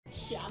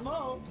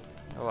Oh,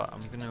 well,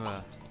 I'm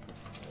gonna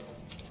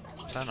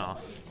turn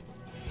off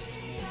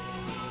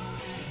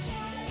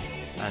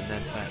and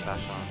then turn it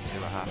back on and see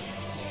what happens.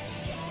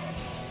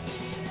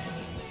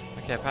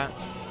 Okay,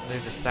 apparently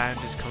the sound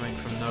is coming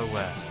from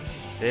nowhere.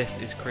 This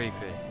is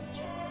creepy.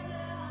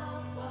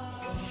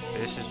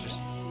 This is just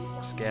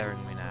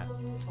scaring me now.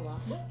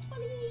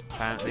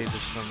 Apparently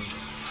there's some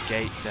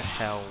gate to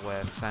hell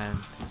where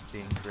sound is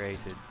being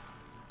created.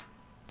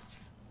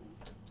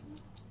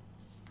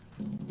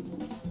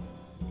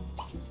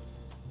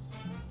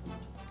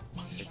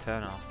 Okay,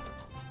 turn off.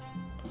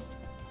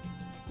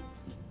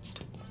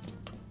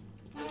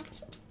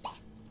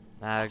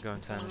 Now go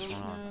and turn this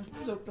one on.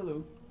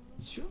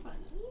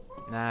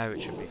 Now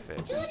it should be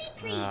fixed.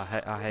 I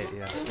hate you.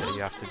 That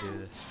you have to do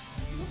this.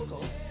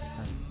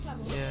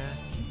 Yeah.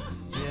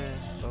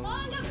 Oh.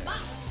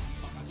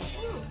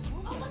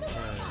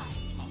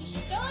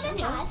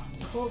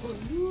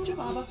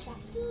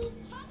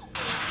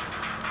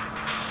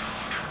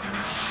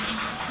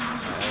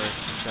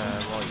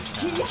 While you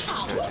can,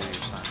 go do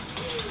your sign.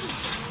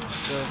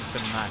 Just to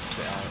max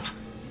it out.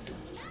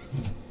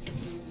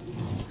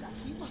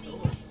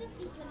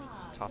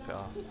 Top it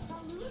off.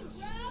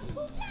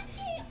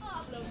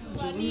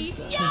 He's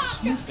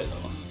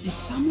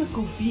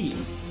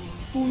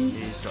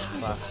got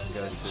classes to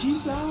go to.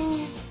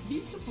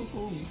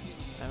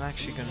 I'm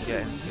actually going to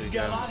get him to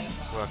go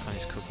work on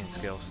his cooking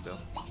skills still.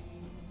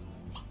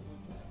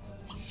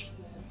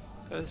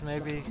 Because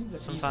maybe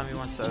sometime he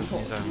wants to open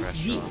his own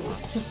restaurant.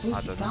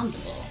 I don't know.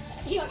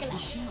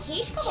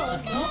 It's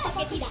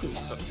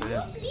up to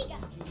him.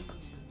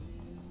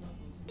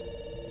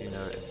 You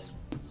know it is.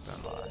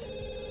 Don't lie.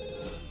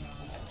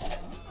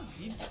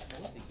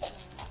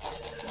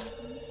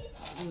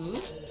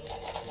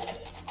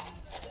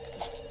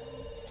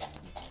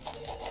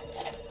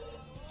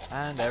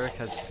 And Eric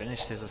has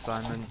finished his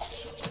assignment,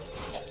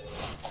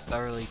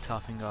 thoroughly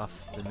topping off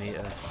the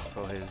meter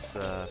for his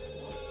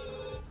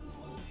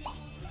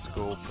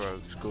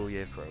school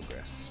year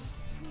progress.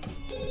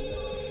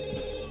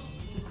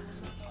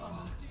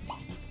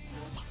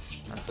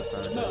 That's the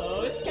phone.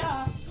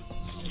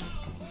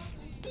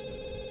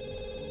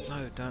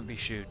 No, don't be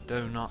shoot.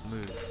 Do not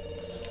move.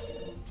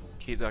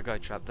 Keep that guy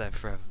trapped there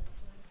forever.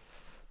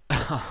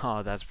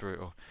 Oh, that's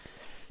brutal.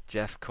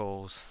 Jeff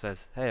calls,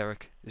 says, "Hey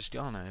Eric, is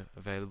John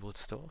available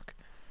to talk?"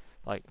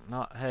 Like,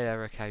 not, "Hey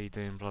Eric, how you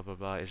doing, blah blah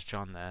blah, is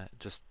John there?"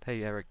 Just,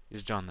 "Hey Eric,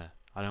 is John there?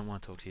 I don't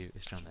want to talk to you,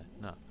 is John there?"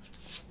 No,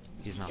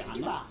 he's not.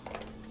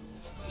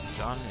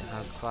 John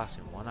has class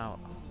in 1 hour.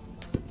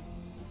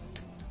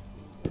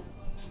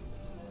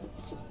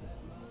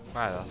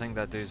 Right, I think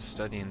that dude's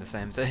studying the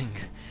same thing.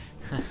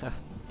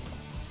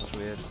 That's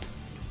weird.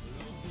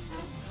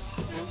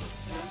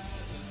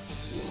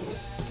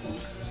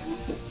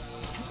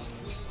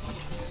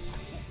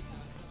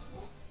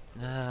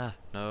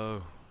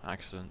 No,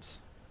 accidents.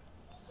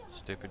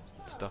 Stupid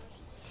stuff.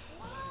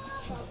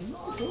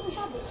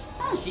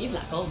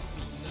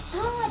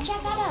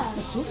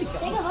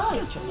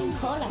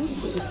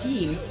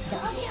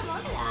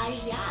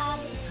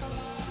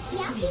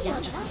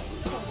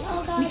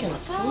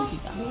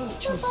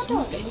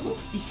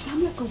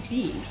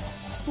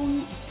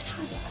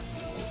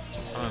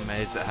 I'm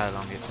amazed at how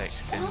long it takes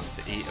Sims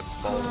to eat a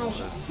bowl of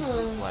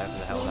whatever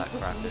the hell that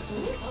crap is.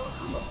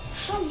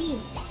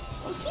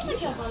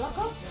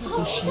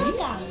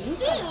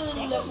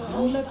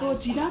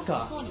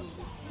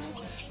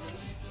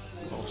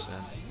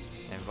 Awesome.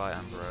 Invite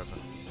Amber over.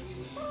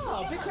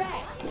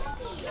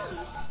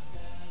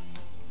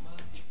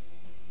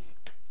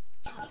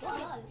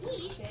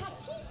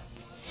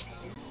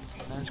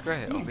 Sounds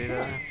great, I'll be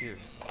there in a few.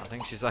 I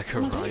think she's like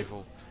a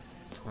rival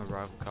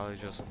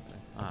college or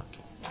something. Ah.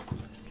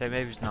 Okay,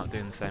 maybe he's not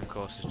doing the same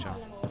course as John.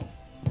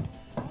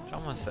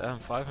 John wants to earn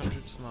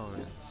 500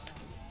 simoleons.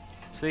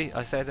 See,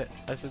 I said it.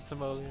 I said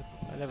simoleons.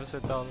 I never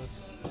said dollars.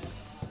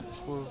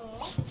 Woo.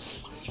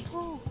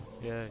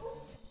 Yay.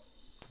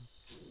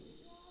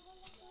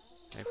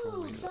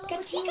 April Wheeler.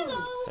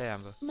 Hey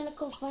Amber.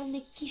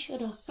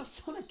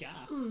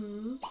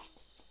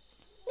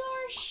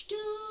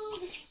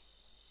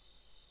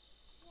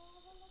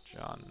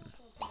 John.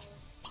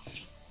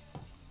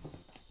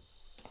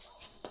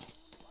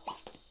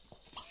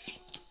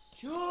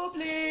 John,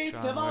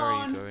 where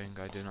are you going?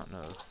 I do not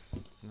know.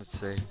 Let's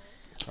see.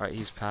 Alright,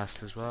 he's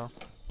passed as well.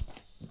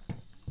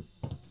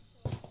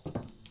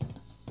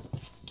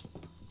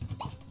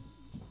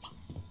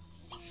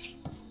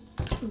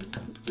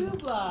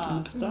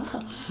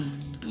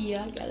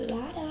 Yeah,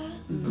 galada.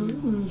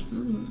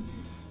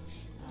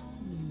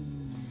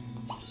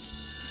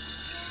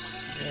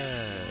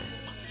 Yeah.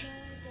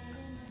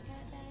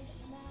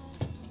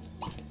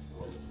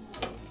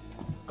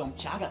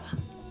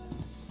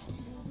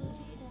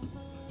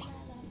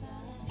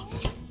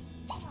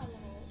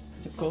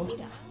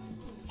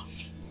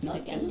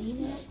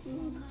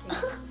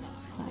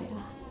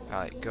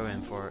 Alright, go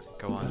in for it.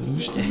 Go on.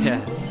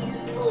 Yes.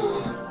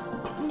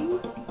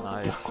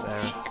 Nice,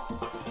 Eric.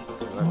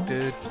 Good luck,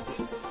 dude.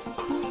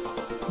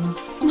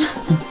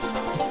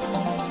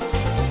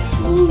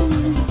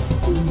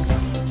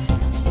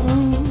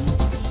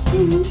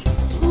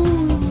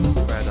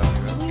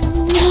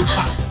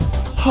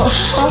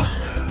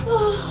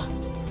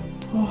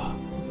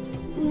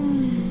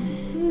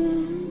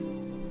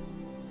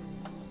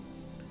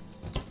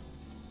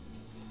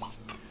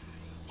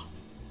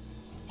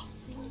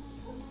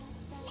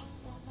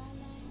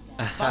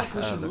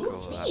 Look at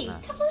all that Hey, now.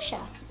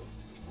 Kavusha.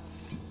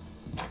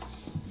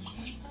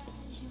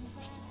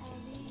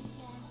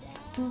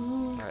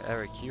 Right,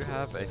 Eric, you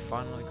have a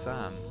final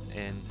exam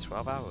in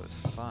 12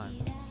 hours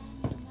time,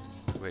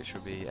 which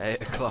would be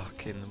 8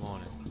 o'clock in the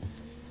morning.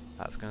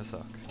 That's gonna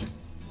suck.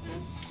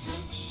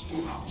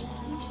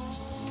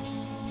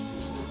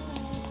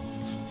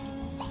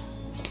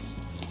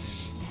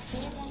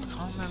 I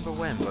can't remember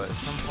when, but at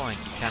some point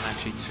you can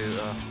actually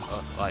tutor,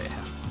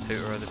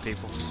 tutor other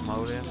people for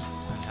simoleons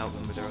and help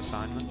them with their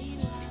assignments.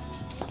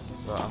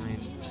 But I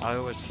mean, I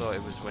always thought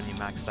it was when you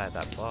maxed out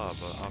that bar,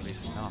 but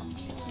obviously not.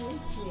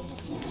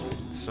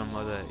 Some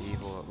other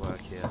evil at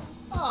work here.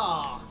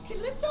 Oh,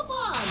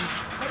 Kiliptaman!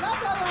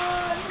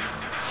 Palataman!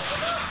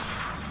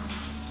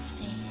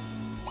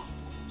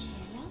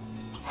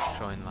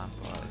 Showing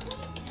Lampard.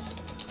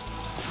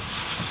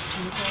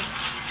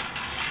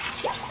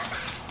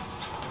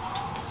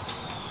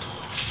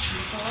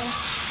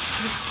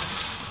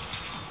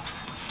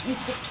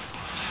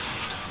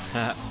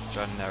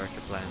 John and Eric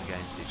are playing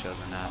against each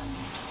other now.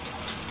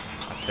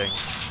 I think.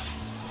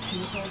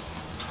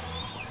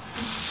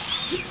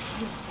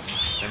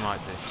 They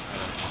might be. I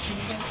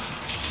don't know.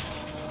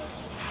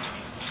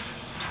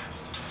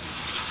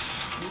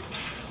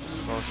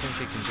 Well, since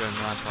he can join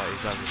Lampard,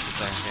 he's obviously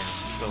playing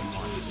against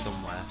someone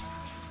somewhere.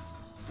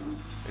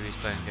 Maybe he's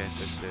playing against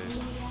this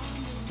dude.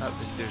 No,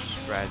 this dude's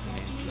just browsing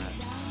the internet.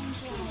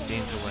 The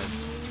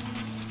interwebs.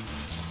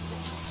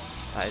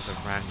 That is a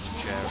random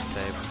chair and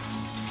table.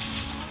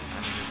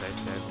 Randomly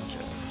placed table and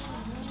chairs.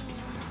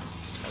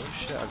 Oh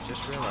shit, I've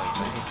just realised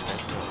they need to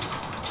make those.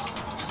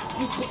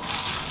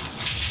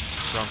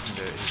 Bron can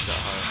do it, he's got a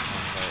higher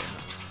frame rate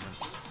at the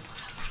moment.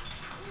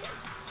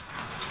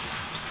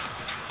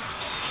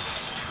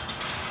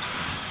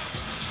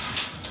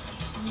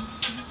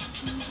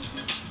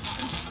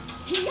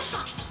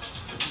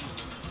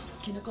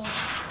 Kinnickle.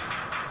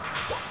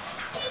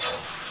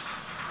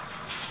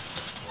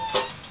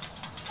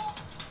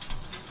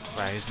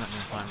 Right, he's not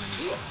going to find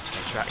many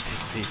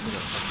attractive people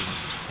at fucking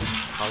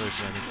college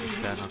then if he's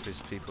 10 off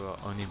his people are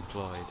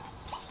unemployed.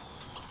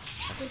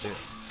 Let's do it.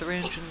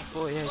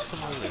 348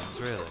 simoleons,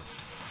 really?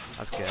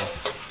 That's good.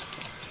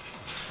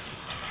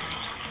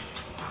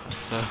 That's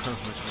so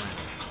much money.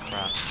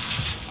 Crap.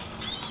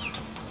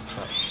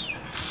 Sucks.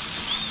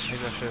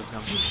 Maybe I should have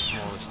gone with the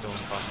smallest door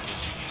possible.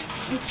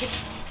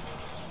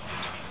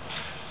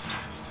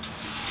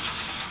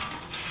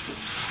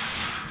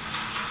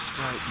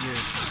 Right, you.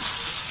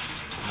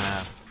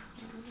 Now,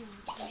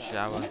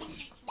 shower,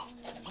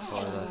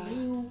 toilet,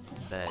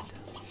 bed.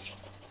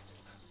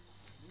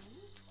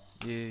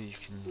 You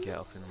can get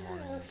up in the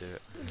morning and do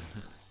it.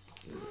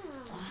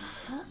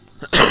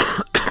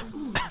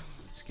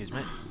 Excuse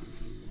me.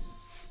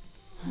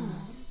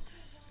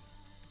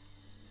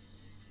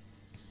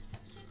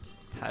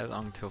 How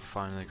long till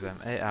final exam?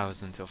 8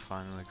 hours until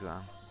final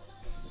exam.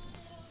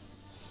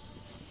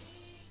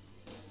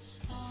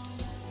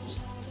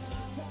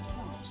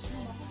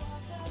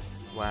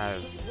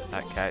 Wow,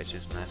 that couch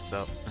is messed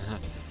up.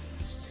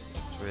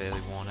 It's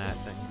really worn out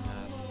thing.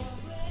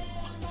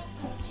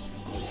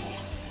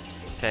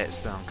 Okay, it's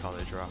still on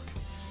College Rock.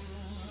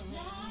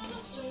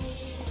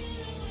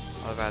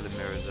 I love how the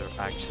mirrors are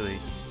actually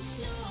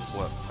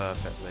work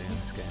perfectly in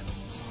this game.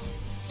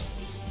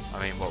 I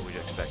mean, what would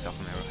you expect off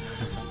a mirror?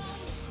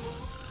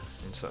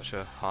 In such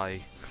a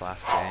high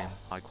class game,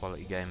 high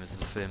quality game as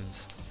The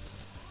Sims.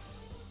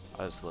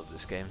 I just love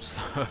this game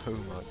so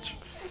much.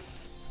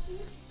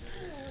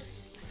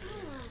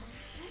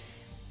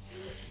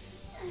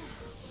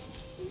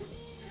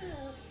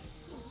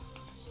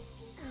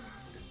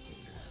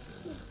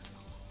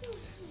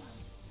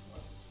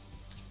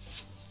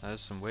 There's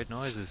some weird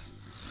noises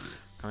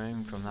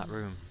coming from that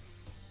room,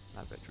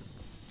 that bedroom.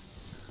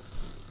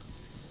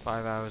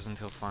 5 hours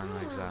until final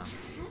exam.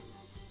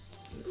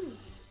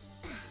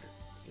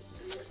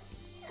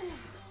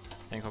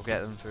 I think I'll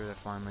get them through the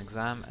final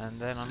exam and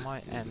then I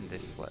might end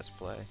this Let's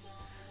Play.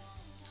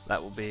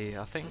 That will be,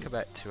 I think,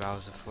 about 2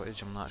 hours of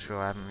footage. I'm not sure,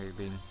 I haven't really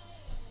been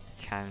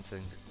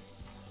counting.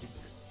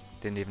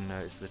 Didn't even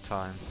notice the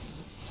time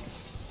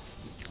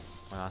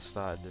when I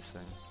started this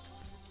thing.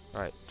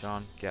 Right,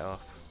 John, get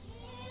up.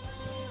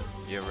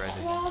 You're ready.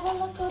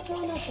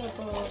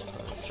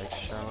 Take a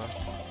shower.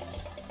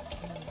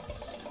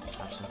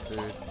 Have some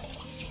food.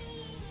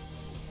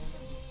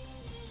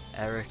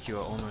 Eric, you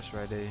are almost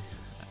ready.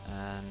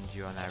 And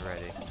you are now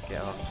ready.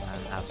 Get up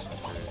and have some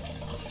food.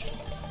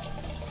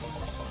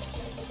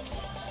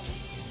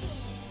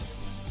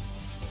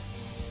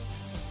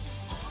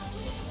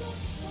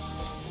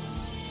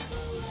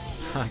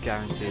 I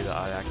guarantee that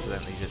I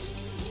accidentally just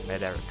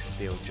made Eric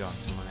steal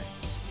John's money.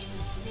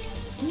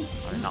 I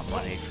mean, not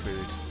money,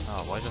 food.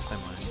 Oh, why did I say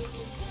money?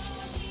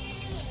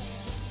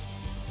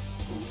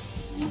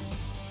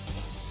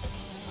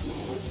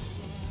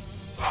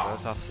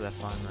 Both off to their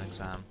final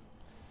exam.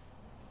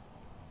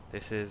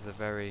 This is a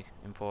very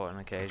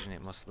important occasion,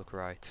 it must look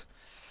right.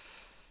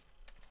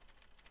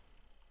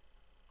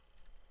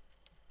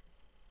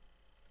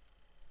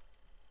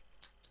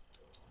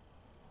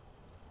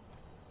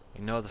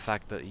 Ignore the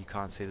fact that you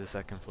can't see the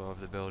second floor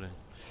of the building.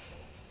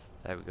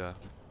 There we go.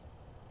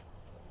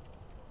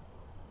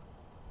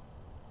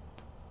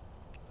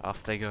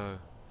 Off they go.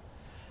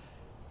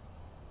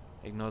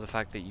 Ignore the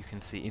fact that you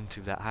can see into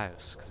that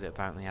house, because it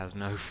apparently has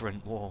no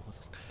front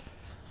walls.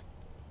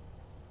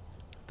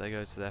 They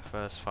go to their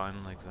first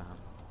final exam.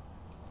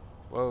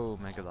 Whoa,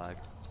 mega lag.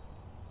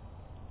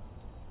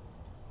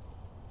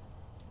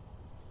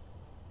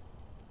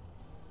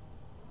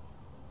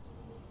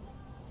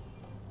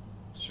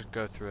 Let's just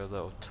go through a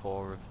little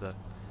tour of the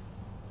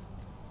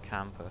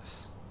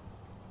campus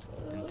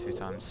in 2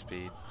 times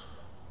speed.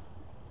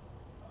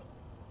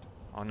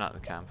 Oh, not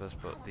the campus,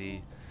 but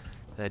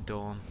their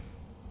dorm.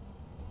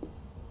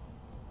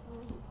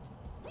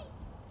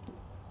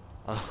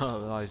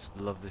 Oh, I just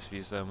love this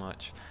view so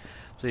much.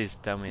 Please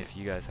tell me if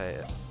you guys hate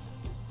it.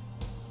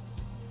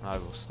 I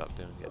will stop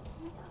doing it.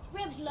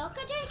 Ribs loca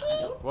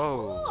turkey?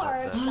 Whoa!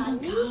 Or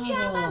What the,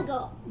 banucha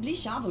mango? Bli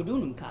shavo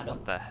dunum kado.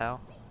 what the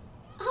hell?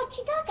 Oh,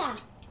 chitaka.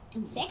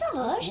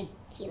 Secavos?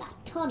 Kila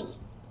Tony.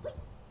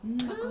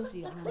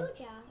 Makosi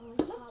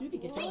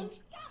on.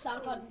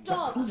 Saka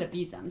dog. Kuvla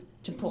pisan.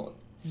 Chapo.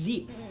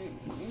 Zip.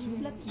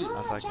 Masuvla pi.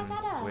 That's like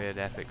a weird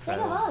epic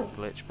fail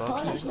glitch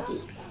Kola bug.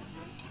 shiki.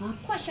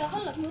 Kwashoga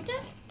laknuta?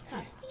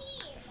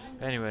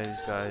 Anyways,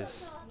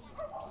 guys,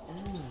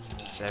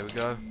 there we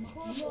go.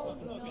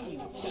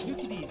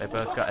 They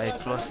both got A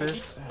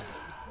pluses.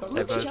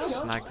 They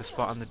both snagged a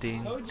spot on the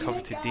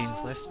coveted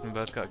Dean's list and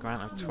both got a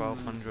grant of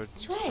 1,200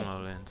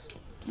 simoleons.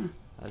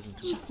 As in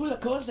Shafula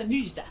cosa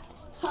nujda.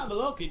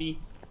 Habalokidi.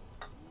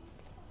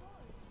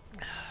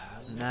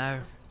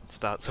 now it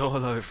starts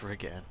all over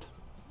again.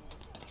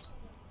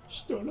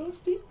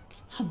 Stonosti?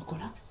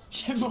 Hamkola.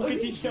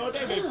 Chemokiti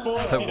soda me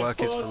Her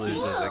work is for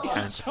losers, a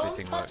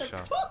counterfeiting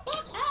workshop.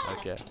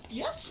 Okay.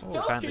 Yes. Oh,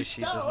 apparently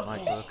she doesn't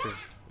like the look of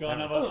Eric.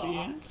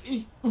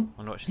 I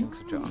wonder what she thinks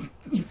of John.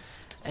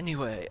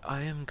 Anyway,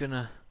 I am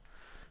gonna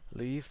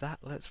leave that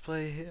Let's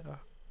Play here.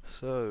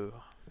 So,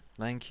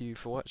 thank you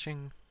for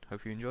watching.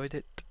 Hope you enjoyed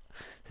it.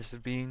 This has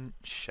been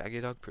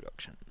Shaggy Dog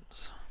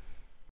Productions.